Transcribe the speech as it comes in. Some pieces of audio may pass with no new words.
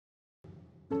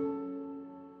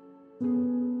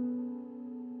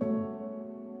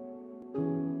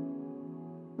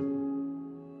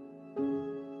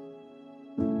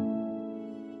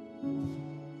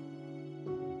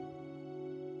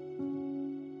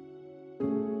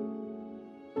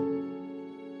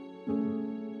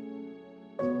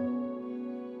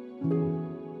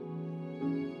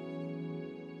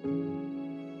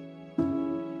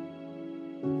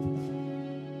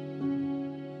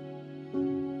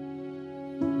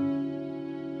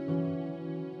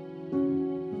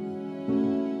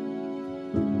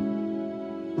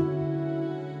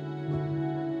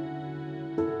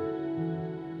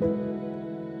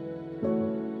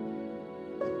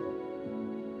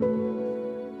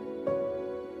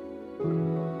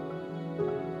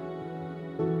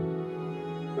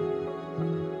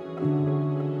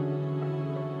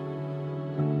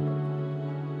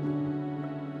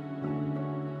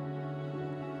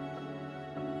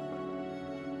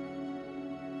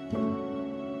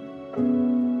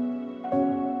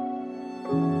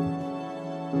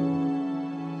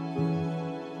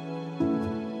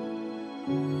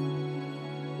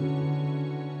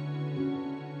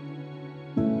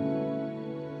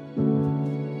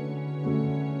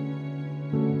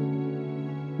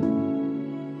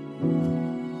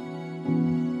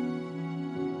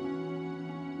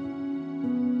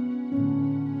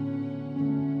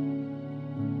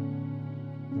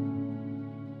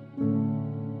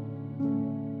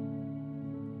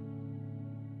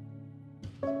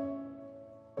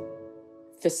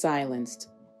The silenced.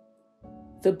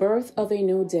 The birth of a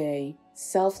new day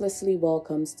selflessly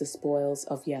welcomes the spoils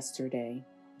of yesterday.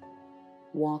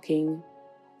 Walking,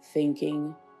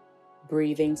 thinking,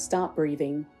 breathing, stop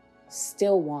breathing,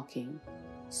 still walking.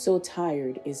 So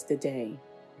tired is the day.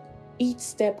 Each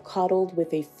step coddled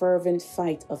with a fervent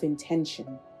fight of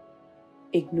intention.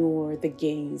 Ignore the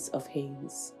gaze of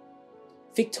haze.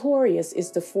 Victorious is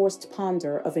the forced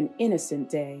ponder of an innocent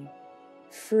day,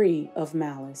 free of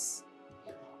malice.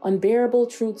 Unbearable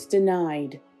truths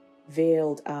denied,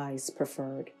 veiled eyes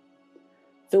preferred.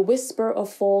 The whisper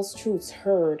of false truths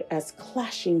heard as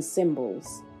clashing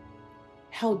cymbals.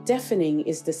 How deafening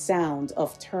is the sound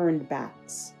of turned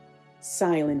backs,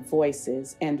 silent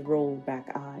voices, and rolled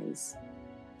back eyes.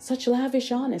 Such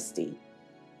lavish honesty.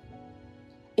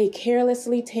 A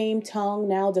carelessly tamed tongue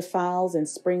now defiles and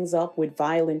springs up with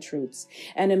violent truths,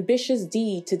 an ambitious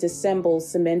deed to dissemble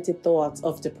cemented thoughts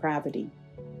of depravity.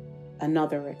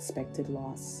 Another expected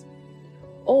loss.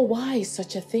 Oh, why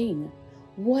such a thing?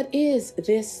 What is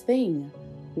this thing?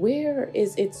 Where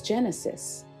is its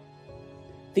genesis?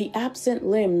 The absent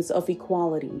limbs of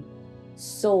equality,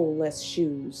 soulless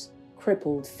shoes,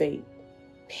 crippled fate,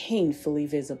 painfully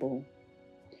visible.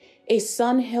 A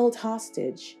son held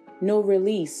hostage, no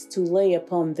release to lay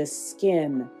upon the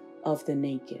skin of the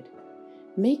naked.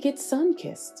 Make it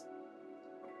sun-kissed.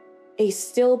 A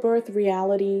stillbirth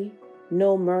reality,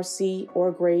 no mercy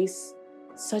or grace,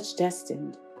 such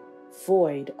destined,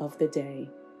 void of the day.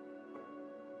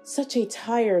 Such a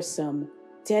tiresome,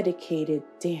 dedicated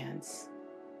dance,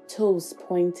 toes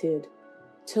pointed,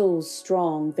 toes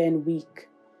strong then weak,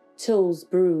 toes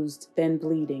bruised then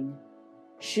bleeding,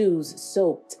 shoes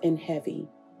soaked and heavy.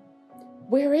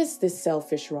 Where is this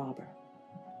selfish robber?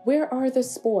 Where are the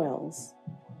spoils?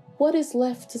 What is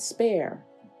left to spare?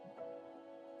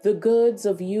 The goods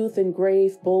of youth and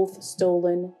grave both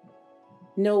stolen,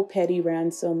 no petty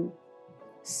ransom,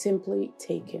 simply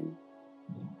taken.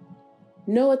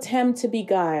 No attempt to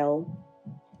beguile,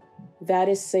 that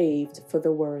is saved for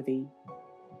the worthy.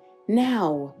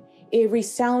 Now, a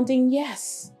resounding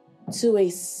yes to a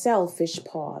selfish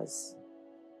pause.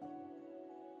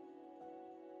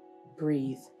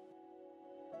 Breathe.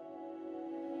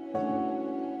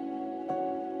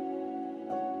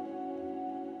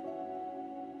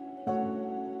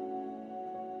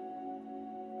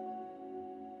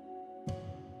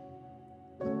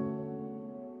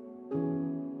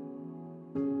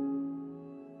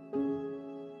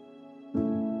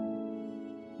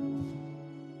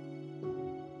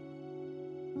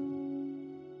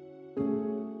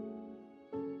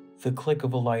 The click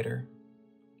of a lighter,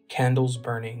 candles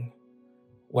burning,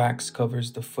 wax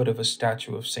covers the foot of a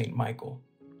statue of St. Michael.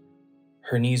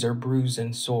 Her knees are bruised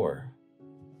and sore.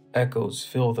 Echoes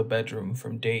fill the bedroom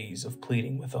from days of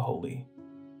pleading with the holy.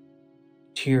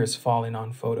 Tears falling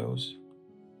on photos.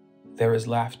 There is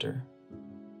laughter.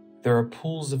 There are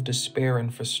pools of despair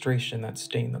and frustration that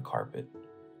stain the carpet.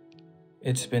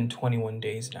 It's been 21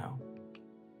 days now.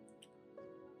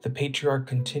 The patriarch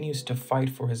continues to fight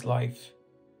for his life.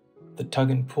 The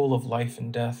tug and pull of life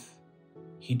and death.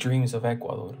 He dreams of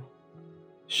Ecuador,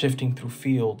 shifting through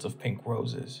fields of pink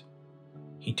roses.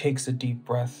 He takes a deep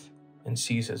breath and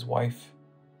sees his wife.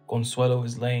 Consuelo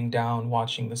is laying down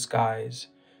watching the skies.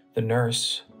 The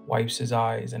nurse wipes his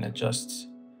eyes and adjusts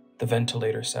the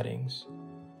ventilator settings.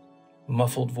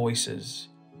 Muffled voices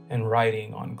and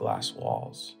writing on glass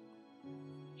walls.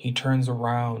 He turns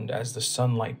around as the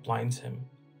sunlight blinds him.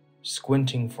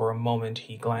 Squinting for a moment,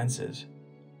 he glances.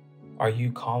 Are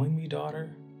you calling me,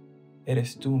 daughter?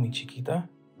 Eres tú, mi chiquita?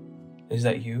 Is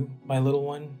that you, my little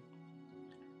one?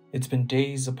 It's been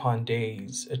days upon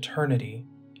days, eternity,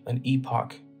 an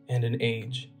epoch and an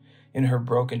age. In her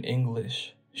broken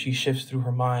English, she shifts through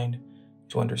her mind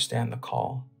to understand the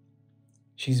call.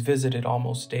 She's visited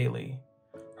almost daily.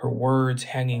 her words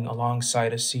hanging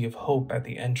alongside a sea of hope at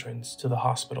the entrance to the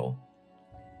hospital.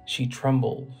 She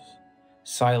trembles,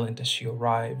 silent as she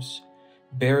arrives,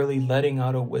 barely letting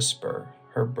out a whisper,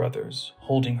 her brothers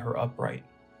holding her upright.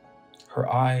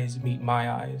 Her eyes meet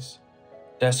my eyes,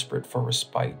 desperate for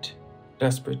respite,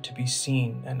 desperate to be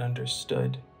seen and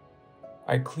understood.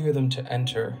 I clear them to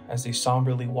enter as they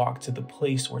somberly walk to the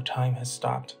place where time has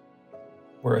stopped,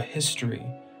 where a history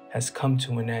has come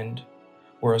to an end,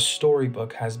 where a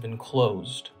storybook has been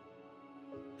closed.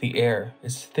 The air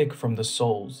is thick from the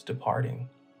souls departing.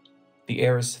 The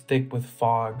air is thick with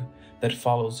fog that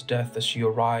follows death as she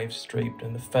arrives draped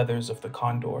in the feathers of the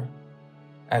condor,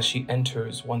 as she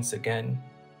enters once again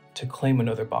to claim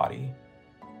another body.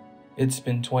 It's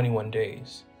been 21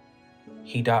 days.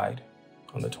 He died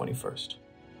on the 21st.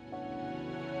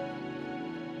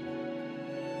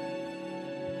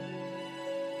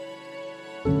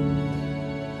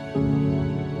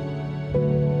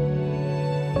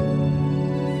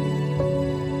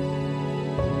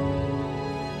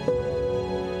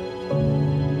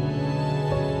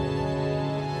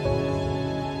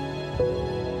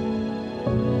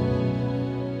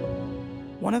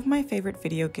 One of my favorite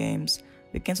video games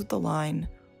begins with the line,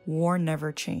 "War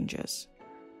never changes,"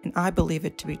 and I believe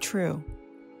it to be true.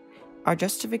 Our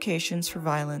justifications for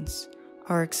violence,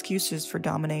 our excuses for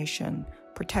domination,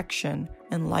 protection,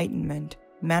 enlightenment,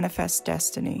 manifest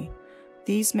destiny,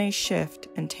 these may shift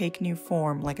and take new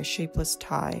form like a shapeless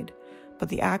tide, but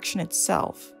the action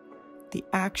itself, the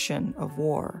action of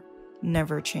war,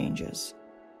 never changes.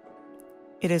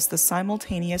 It is the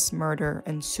simultaneous murder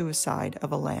and suicide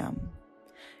of a lamb.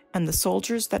 And the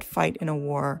soldiers that fight in a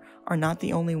war are not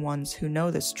the only ones who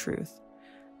know this truth.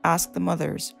 Ask the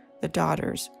mothers, the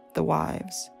daughters, the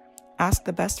wives. Ask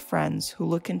the best friends who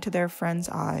look into their friends'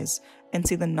 eyes and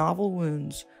see the novel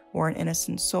wounds where an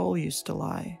innocent soul used to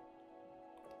lie.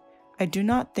 I do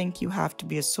not think you have to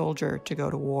be a soldier to go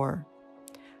to war.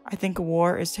 I think a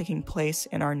war is taking place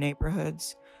in our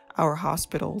neighborhoods, our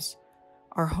hospitals,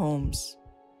 our homes.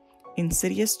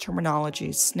 Insidious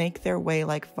terminologies snake their way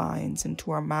like vines into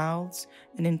our mouths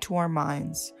and into our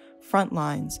minds. Front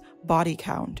lines, body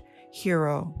count,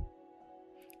 hero.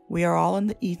 We are all in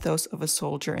the ethos of a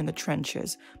soldier in the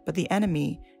trenches, but the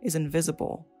enemy is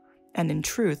invisible, and in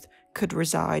truth could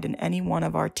reside in any one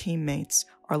of our teammates,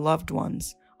 our loved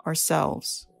ones,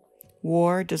 ourselves.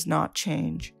 War does not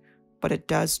change, but it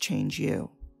does change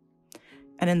you.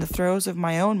 And in the throes of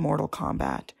my own mortal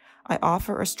combat, I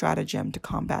offer a stratagem to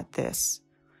combat this.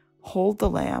 Hold the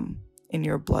lamb in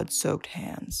your blood-soaked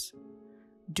hands.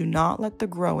 Do not let the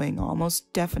growing,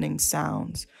 almost deafening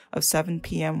sounds of 7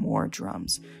 p.m. war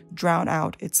drums drown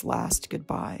out its last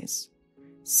goodbyes.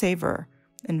 Savor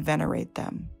and venerate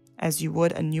them as you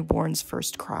would a newborn's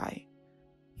first cry.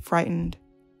 Frightened,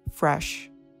 fresh,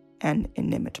 and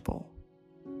inimitable.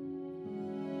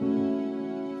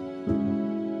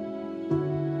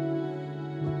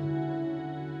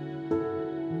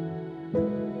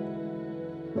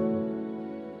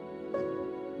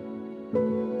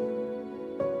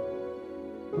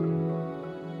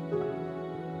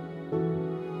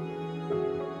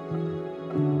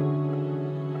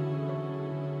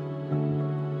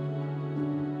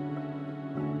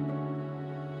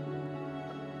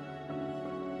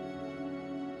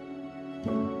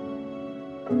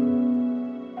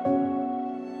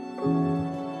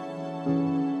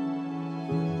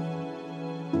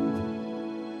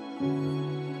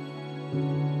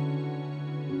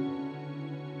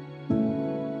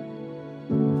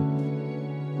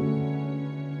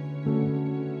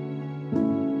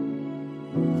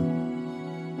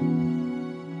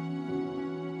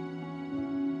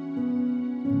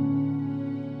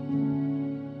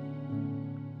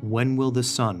 When will the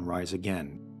sun rise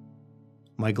again?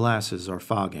 My glasses are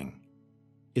fogging.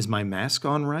 Is my mask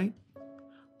on right?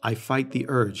 I fight the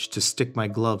urge to stick my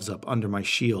gloves up under my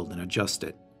shield and adjust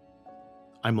it.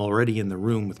 I'm already in the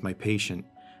room with my patient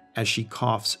as she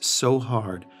coughs so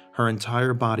hard her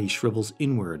entire body shrivels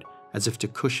inward as if to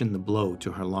cushion the blow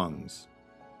to her lungs.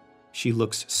 She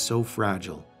looks so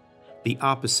fragile, the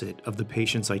opposite of the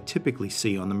patients I typically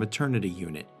see on the maternity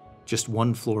unit, just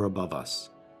one floor above us.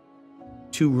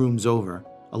 2 rooms over,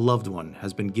 a loved one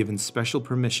has been given special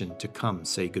permission to come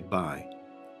say goodbye.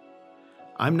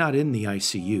 I'm not in the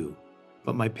ICU,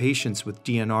 but my patients with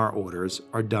DNR orders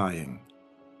are dying.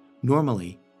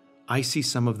 Normally, I see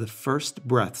some of the first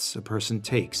breaths a person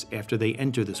takes after they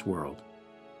enter this world,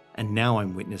 and now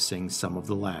I'm witnessing some of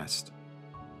the last.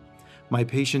 My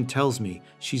patient tells me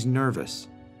she's nervous,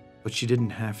 but she didn't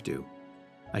have to.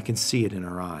 I can see it in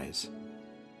her eyes.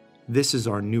 This is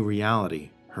our new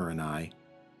reality, her and I.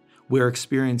 We're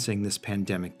experiencing this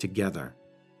pandemic together.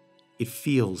 It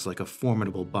feels like a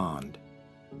formidable bond.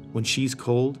 When she's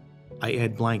cold, I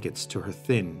add blankets to her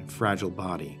thin, fragile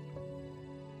body.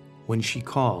 When she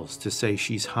calls to say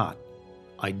she's hot,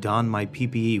 I don my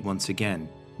PPE once again,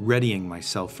 readying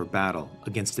myself for battle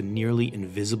against a nearly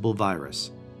invisible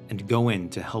virus, and go in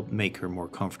to help make her more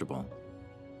comfortable.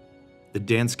 The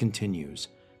dance continues,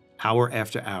 hour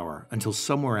after hour, until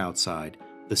somewhere outside,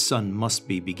 the sun must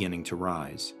be beginning to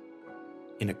rise.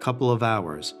 In a couple of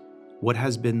hours, what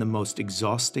has been the most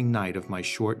exhausting night of my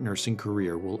short nursing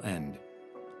career will end.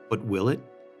 But will it?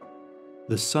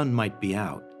 The sun might be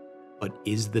out, but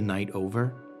is the night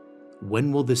over?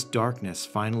 When will this darkness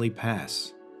finally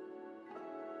pass?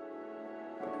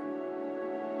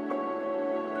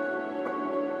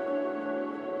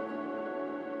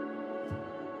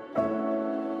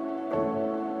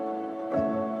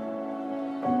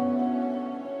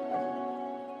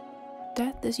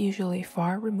 Death is usually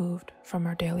far removed from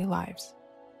our daily lives.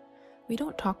 We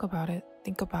don't talk about it,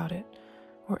 think about it,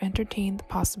 or entertain the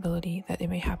possibility that it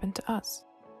may happen to us.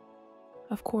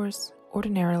 Of course,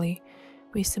 ordinarily,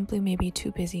 we simply may be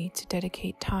too busy to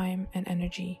dedicate time and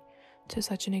energy to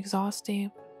such an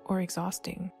exhausting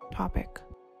topic.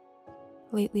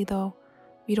 Lately, though,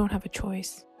 we don't have a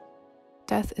choice.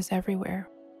 Death is everywhere.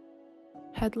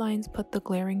 Headlines put the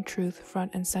glaring truth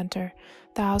front and center.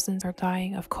 Thousands are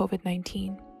dying of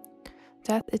COVID-19.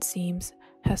 Death, it seems,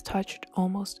 has touched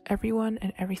almost everyone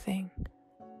and everything.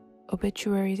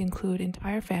 Obituaries include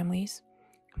entire families,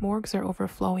 morgues are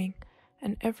overflowing,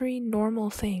 and every normal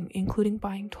thing, including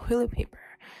buying toilet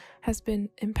paper, has been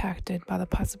impacted by the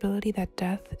possibility that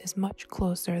death is much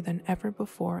closer than ever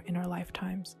before in our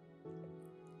lifetimes.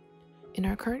 In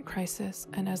our current crisis,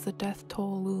 and as the death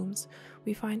toll looms,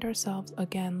 we find ourselves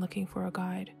again looking for a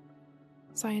guide.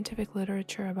 Scientific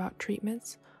literature about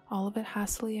treatments, all of it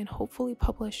hastily and hopefully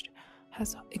published,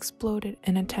 has exploded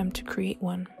in an attempt to create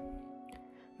one.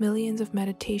 Millions of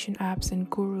meditation apps and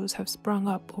gurus have sprung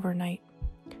up overnight.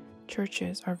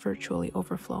 Churches are virtually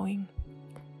overflowing.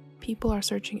 People are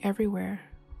searching everywhere,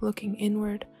 looking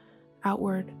inward,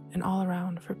 outward, and all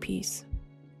around for peace.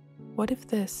 What if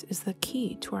this is the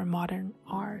key to our modern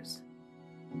ours?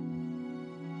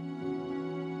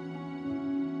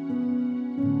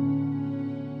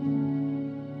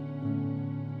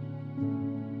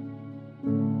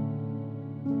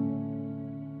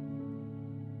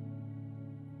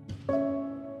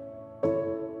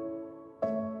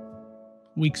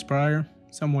 Weeks prior,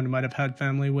 someone might have had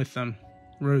family with them,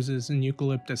 roses and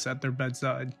eucalyptus at their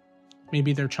bedside.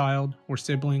 Maybe their child or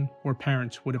sibling or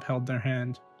parent would have held their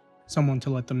hand, someone to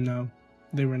let them know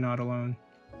they were not alone.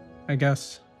 I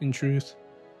guess, in truth,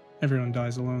 everyone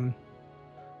dies alone.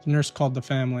 The nurse called the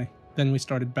family, then we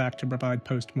started back to provide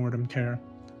post-mortem care.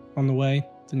 On the way,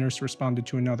 the nurse responded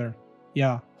to another,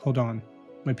 "Yeah, hold on,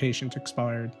 my patient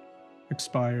expired."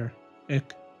 Expire,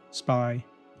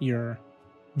 spy-ure.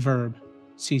 Verb,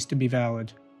 cease to be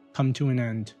valid, come to an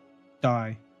end,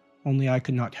 die. Only I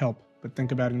could not help but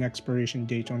think about an expiration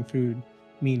date on food,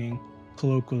 meaning,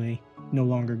 colloquially, no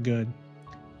longer good.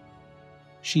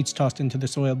 Sheets tossed into the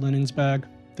soiled linens bag,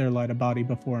 there lied a body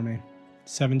before me.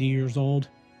 70 years old,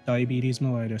 diabetes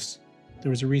mellitus. There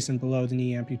was a recent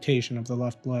below-the-knee amputation of the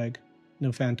left leg.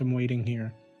 No phantom waiting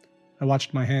here. I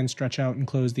watched my hand stretch out and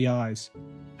close the eyes.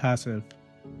 Passive.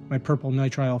 My purple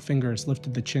nitrile fingers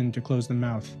lifted the chin to close the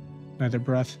mouth. Neither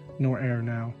breath nor air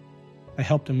now. I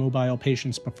helped immobile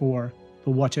patients before,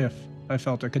 but what if I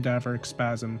felt a cadaveric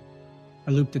spasm?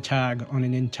 I looped a tag on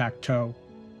an intact toe.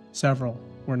 Several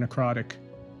were necrotic.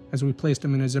 As we placed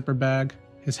him in a zipper bag,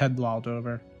 his head lolled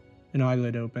over. An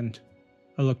eyelid opened.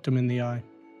 I looked him in the eye.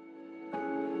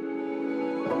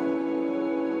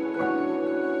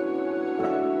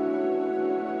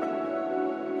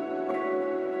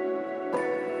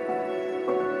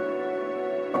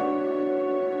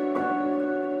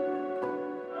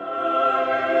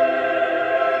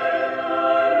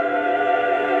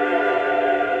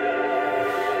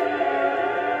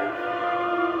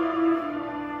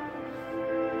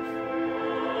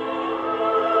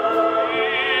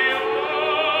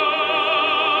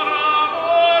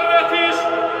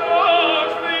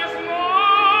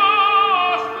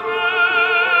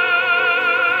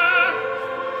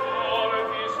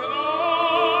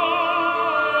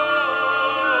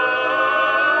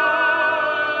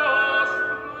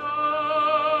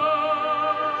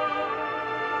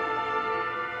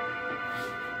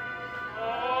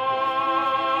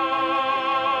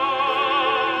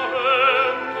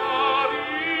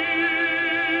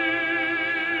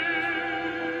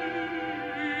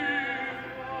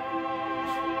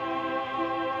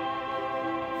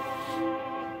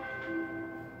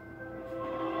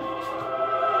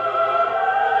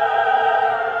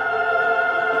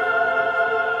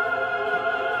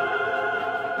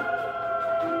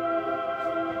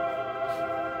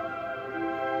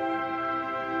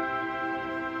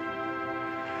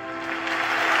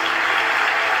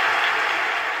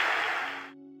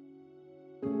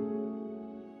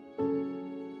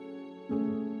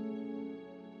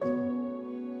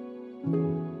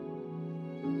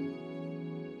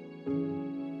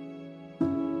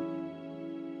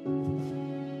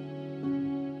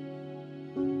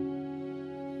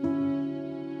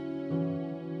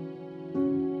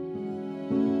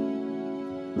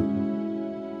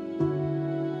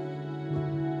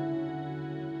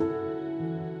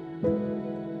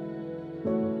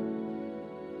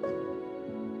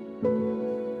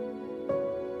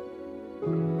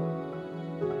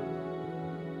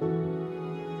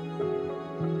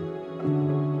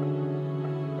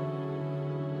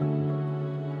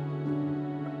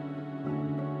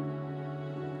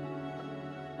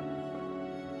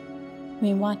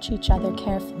 We watch each other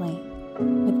carefully.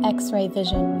 With X-ray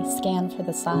vision, we scan for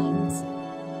the signs.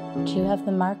 Do you have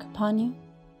the mark upon you?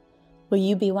 Will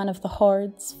you be one of the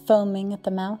hordes foaming at the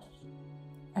mouth?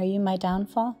 Are you my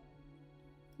downfall?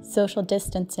 Social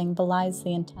distancing belies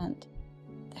the intent.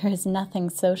 There is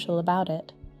nothing social about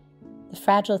it. The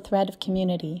fragile thread of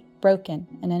community,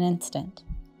 broken in an instant.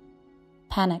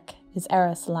 Panic is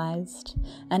aerosolized,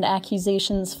 and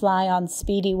accusations fly on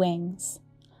speedy wings.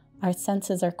 Our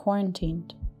senses are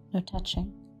quarantined, no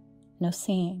touching, no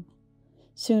seeing,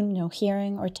 soon no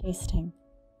hearing or tasting,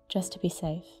 just to be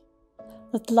safe.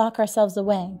 Let's lock ourselves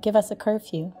away, give us a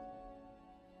curfew.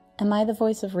 Am I the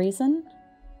voice of reason?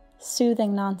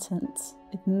 Soothing nonsense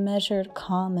with measured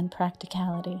calm and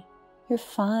practicality. You're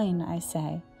fine, I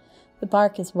say. The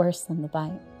bark is worse than the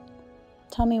bite.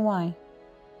 Tell me why.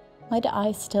 Why do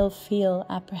I still feel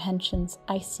apprehension's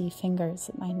icy fingers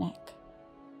at my neck?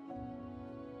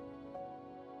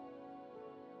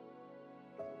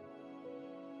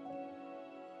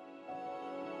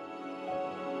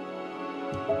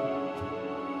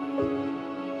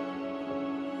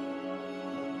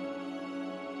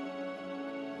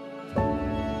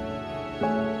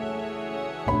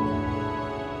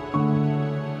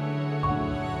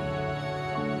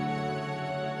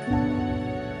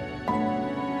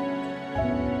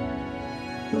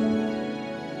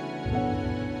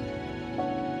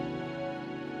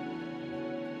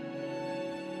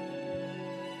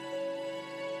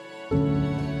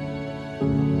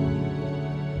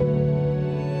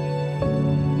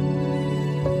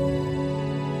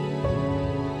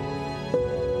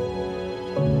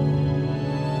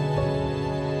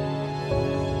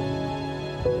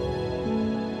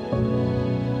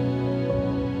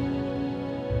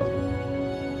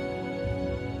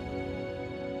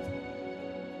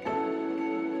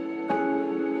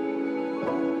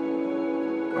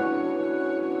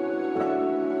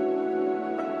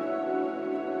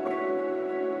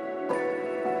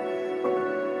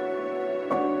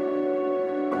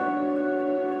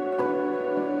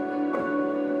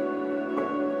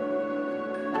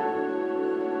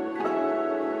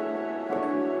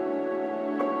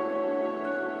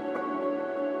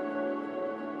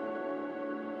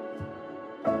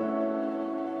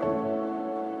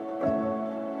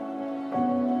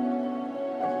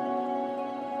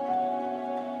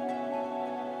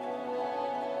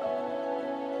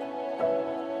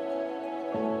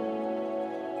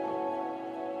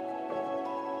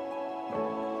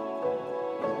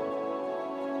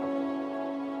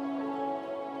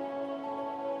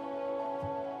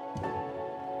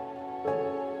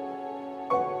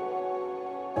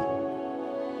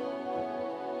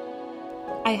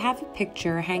 I have a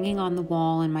picture hanging on the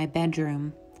wall in my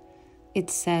bedroom. It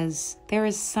says, "There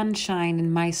is sunshine in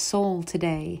my soul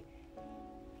today."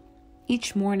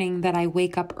 Each morning that I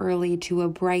wake up early to a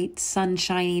bright,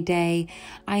 sunshiny day,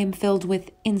 I am filled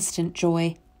with instant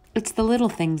joy. It's the little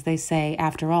things, they say,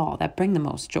 after all, that bring the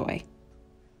most joy.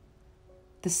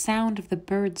 The sound of the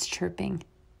birds chirping.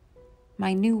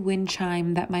 My new wind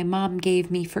chime that my mom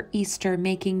gave me for Easter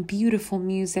making beautiful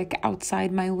music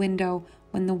outside my window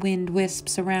when the wind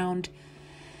wisps around.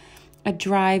 A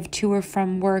drive to or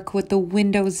from work with the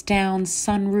windows down,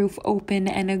 sunroof open,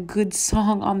 and a good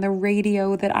song on the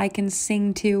radio that I can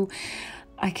sing to.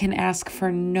 I can ask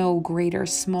for no greater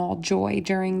small joy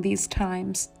during these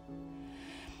times.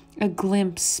 A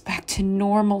glimpse back to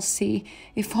normalcy,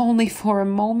 if only for a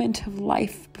moment of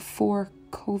life before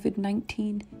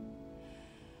COVID-19.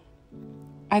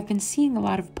 I've been seeing a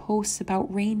lot of posts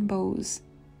about rainbows.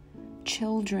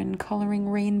 Children coloring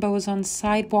rainbows on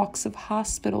sidewalks of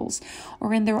hospitals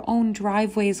or in their own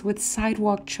driveways with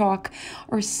sidewalk chalk,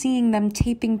 or seeing them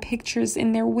taping pictures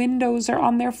in their windows or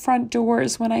on their front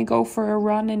doors when I go for a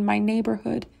run in my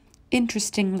neighborhood.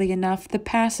 Interestingly enough, the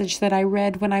passage that I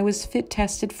read when I was fit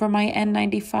tested for my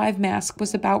N95 mask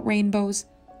was about rainbows.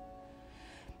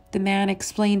 The man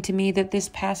explained to me that this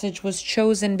passage was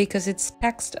chosen because its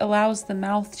text allows the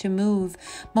mouth to move,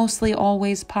 mostly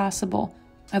always possible.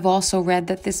 I've also read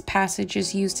that this passage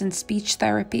is used in speech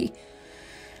therapy.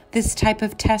 This type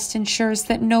of test ensures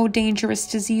that no dangerous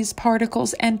disease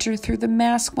particles enter through the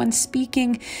mask when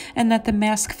speaking and that the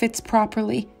mask fits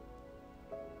properly.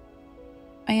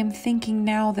 I am thinking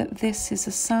now that this is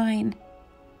a sign.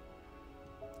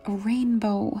 A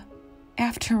rainbow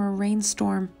after a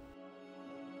rainstorm.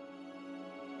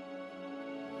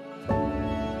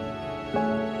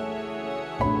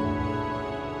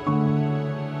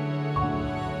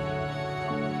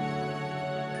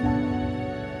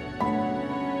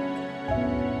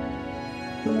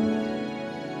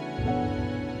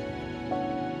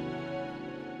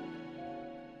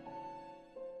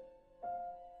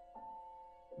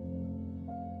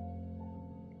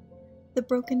 The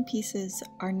broken pieces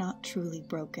are not truly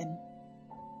broken.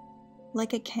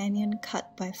 Like a canyon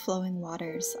cut by flowing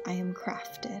waters, I am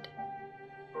crafted.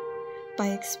 By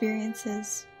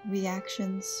experiences,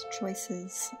 reactions,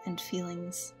 choices, and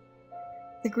feelings.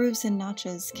 The grooves and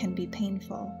notches can be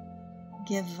painful,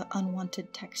 give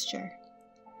unwanted texture.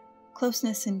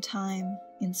 Closeness in time,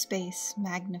 in space,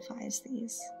 magnifies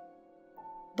these.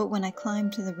 But when I climb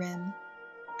to the rim,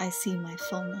 I see my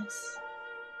fullness.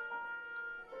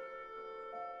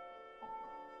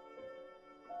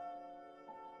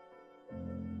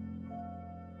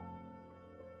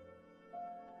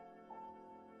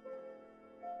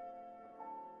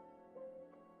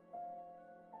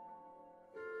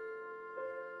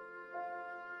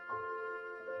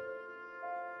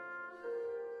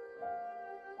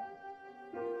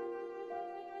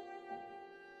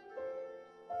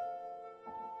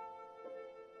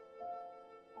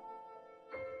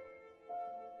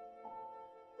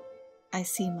 I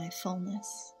see my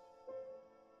fullness.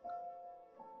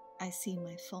 I see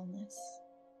my fullness.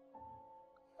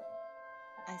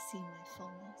 I see my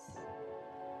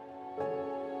fullness.